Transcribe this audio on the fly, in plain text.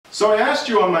So I asked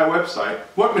you on my website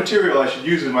what material I should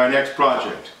use in my next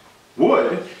project.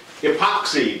 Wood,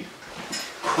 epoxy,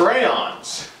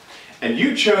 crayons. And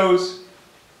you chose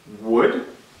wood?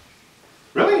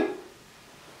 Really?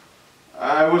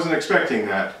 I wasn't expecting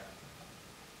that.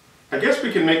 I guess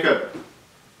we can make a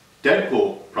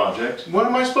Deadpool project. What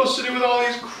am I supposed to do with all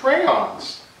these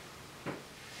crayons?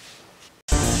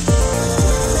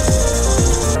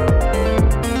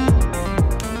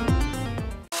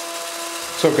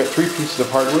 So I've got 3 pieces of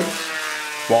hardwood: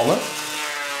 walnut,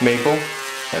 maple,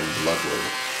 and bloodwood.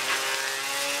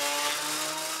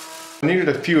 I needed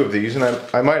a few of these, and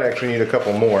I might actually need a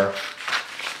couple more.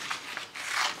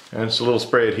 And it's a little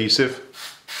spray adhesive.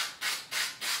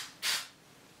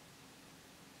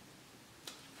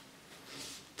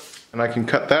 And I can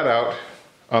cut that out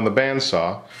on the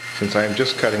bandsaw, since I am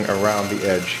just cutting around the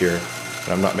edge here,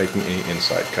 and I'm not making any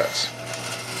inside cuts.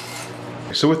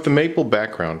 So with the maple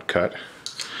background cut,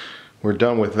 we're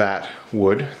done with that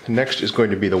wood. The next is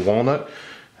going to be the walnut,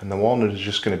 and the walnut is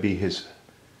just going to be his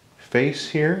face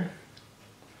here,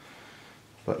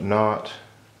 but not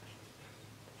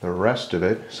the rest of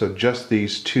it. So just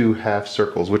these 2 half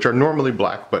circles, which are normally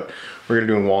black, but we're going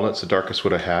to do in walnuts, the darkest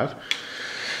wood I have.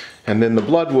 And then the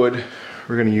bloodwood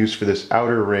we're going to use for this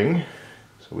outer ring,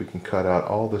 so we can cut out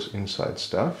all this inside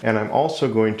stuff. And I'm also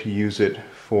going to use it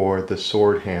for the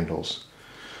sword handles.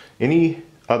 Any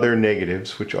other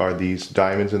negatives, which are these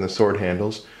diamonds in the sword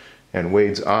handles, and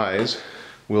Wade's eyes,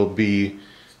 will be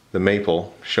the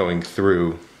maple showing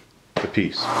through the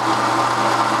piece.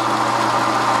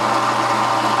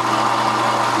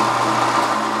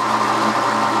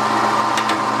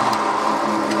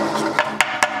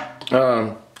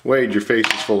 Wade, your face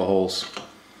is full of holes.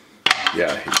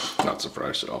 Yeah, he's not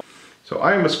surprised at all. So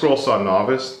I am a scroll saw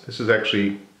novice. This is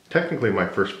actually technically my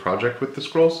first project with the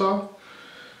scroll saw.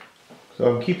 So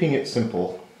I'm keeping it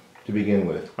simple to begin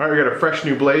with. All right, we got a fresh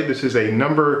new blade. This is a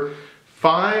number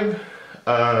 5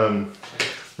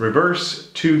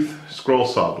 reverse tooth scroll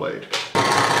saw blade.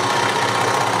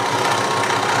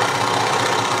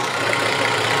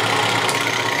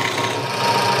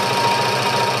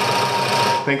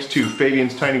 Thanks to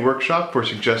Fabian's Tiny Workshop for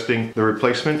suggesting the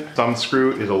replacement thumb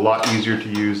screw is a lot easier to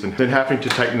use than having to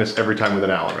tighten this every time with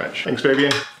an Allen wrench. Thanks,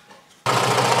 Fabian.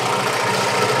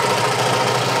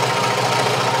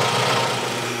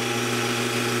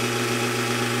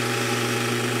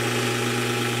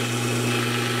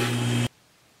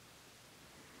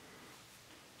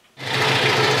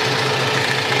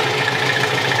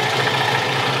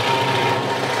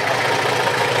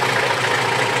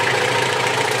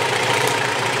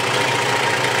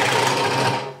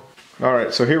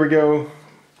 Alright, so here we go.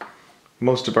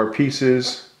 Most of our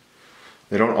pieces,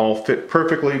 they don't all fit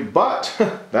perfectly, but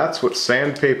that's what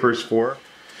sandpaper's for.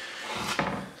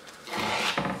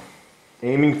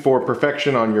 Aiming for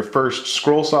perfection on your first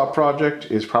scroll saw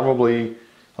project is probably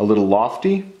a little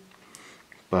lofty,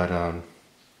 but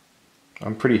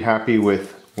I'm pretty happy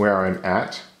with where I'm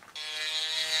at.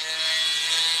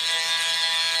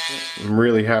 I'm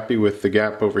really happy with the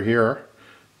gap over here.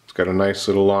 It's got a nice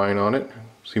little line on it.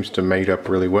 Seems to mate up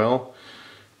really well.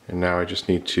 And now I just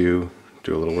need to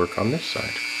do a little work on this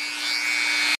side.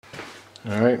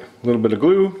 Alright, a little bit of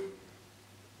glue.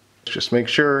 Just make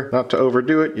sure not to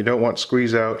overdo it. You don't want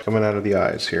squeeze out coming out of the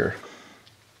eyes here.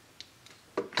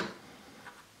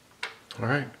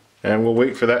 Alright, and we'll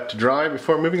wait for that to dry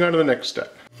before moving on to the next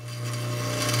step.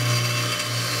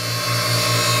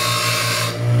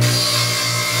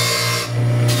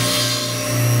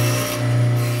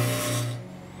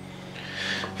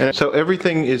 And so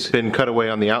everything has been cut away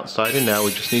on the outside, and now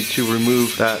we just need to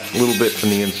remove that little bit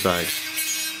from the inside.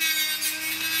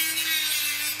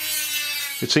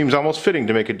 It seems almost fitting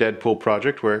to make a Deadpool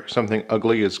project where something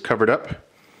ugly is covered up.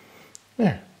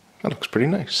 There, that looks pretty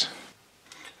nice.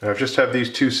 And I've just had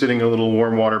these 2 sitting in a little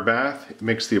warm water bath. It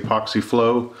makes the epoxy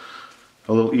flow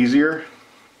a little easier.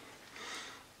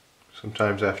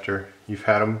 Sometimes after you've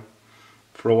had them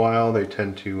for a while, they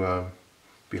tend to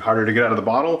be harder to get out of the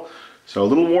bottle. So a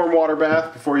little warm water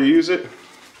bath before you use it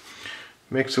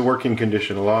makes the working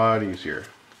condition a lot easier.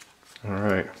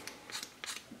 Alright,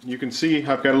 you can see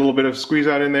I've got a little bit of squeeze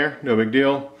out in there, no big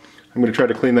deal. I'm going to try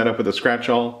to clean that up with a scratch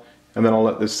awl, and then I'll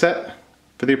let this set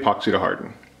for the epoxy to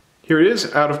harden. Here it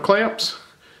is, out of clamps,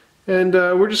 and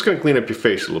we're just going to clean up your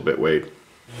face a little bit, Wade.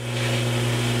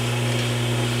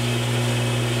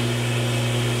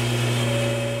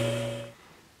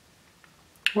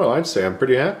 Well, I'd say I'm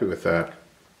pretty happy with that.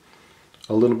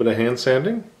 A little bit of hand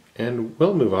sanding, and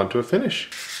we'll move on to a finish.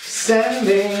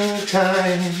 Sanding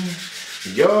time,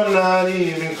 you're not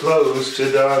even close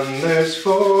to done this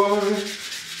for.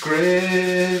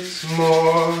 grits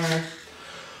more.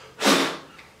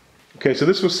 Okay, so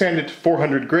this was sanded to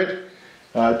 400 grit.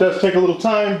 It does take a little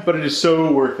time, but it is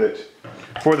so worth it.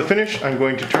 For the finish, I'm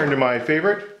going to turn to my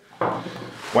favorite,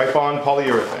 wipe-on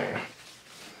polyurethane.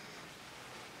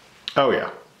 Oh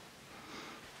yeah.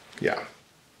 Yeah.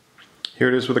 Here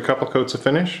it is with a couple coats of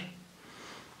finish.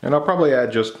 And I'll probably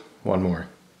add just one more.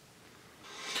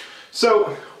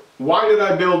 So, why did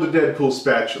I build a Deadpool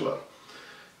spatula?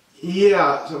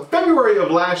 Yeah, so February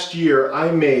of last year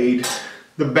I made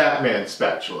the Batman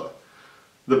Spatula.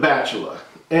 The Batula.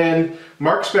 And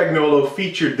Mark Spagnolo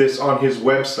featured this on his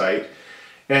website,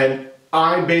 and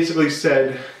I basically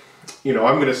said, you know,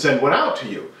 I'm going to send one out to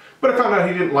you. But I found out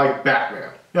he didn't like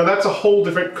Batman. Now that's a whole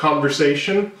different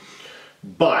conversation,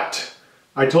 but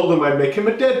I told him I'd make him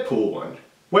a Deadpool one.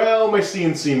 Well, my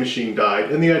CNC machine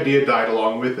died, and the idea died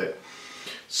along with it.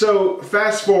 So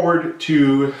fast forward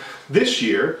to this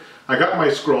year, I got my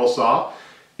scroll saw,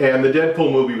 and the Deadpool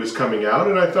movie was coming out,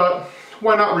 and I thought,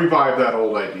 why not revive that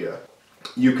old idea?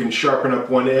 You can sharpen up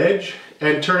one edge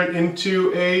and turn it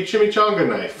into a chimichanga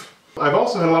knife. I've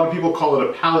also had a lot of people call it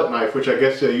a palette knife, which I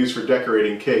guess they use for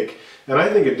decorating cake, and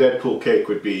I think a Deadpool cake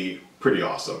would be pretty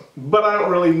awesome. But I don't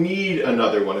really need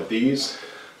another one of these.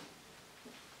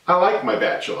 I like my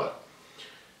Spatula.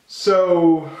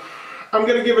 So I'm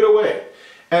gonna give it away.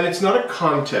 And it's not a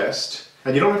contest,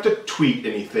 and you don't have to tweet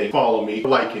anything, follow me,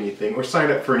 like anything, or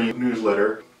sign up for any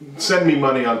newsletter, send me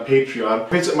money on Patreon,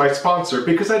 visit my sponsor,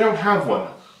 because I don't have one.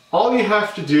 All you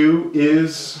have to do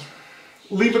is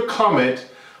leave a comment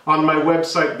on my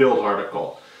website build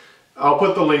article. I'll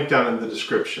put the link down in the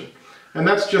description. And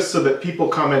that's just so that people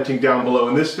commenting down below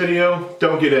in this video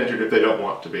don't get entered if they don't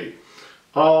want to be.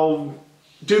 I'll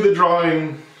do the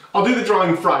drawing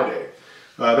Friday.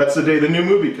 That's the day the new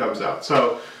movie comes out.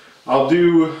 So I'll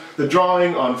do the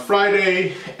drawing on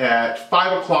Friday at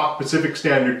 5 o'clock Pacific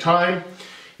Standard Time.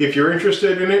 If you're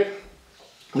interested in it,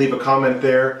 leave a comment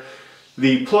there.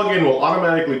 The plugin will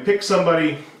automatically pick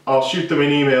somebody. I'll shoot them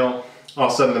an email. I'll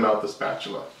send them out the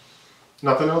spatula.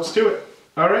 Nothing else to it.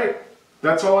 Alright,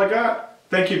 that's all I got.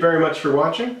 Thank you very much for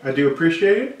watching. I do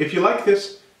appreciate it. If you like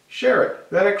this, share it.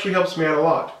 That actually helps me out a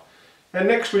lot. And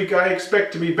next week I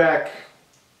expect to be back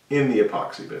in the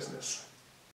epoxy business.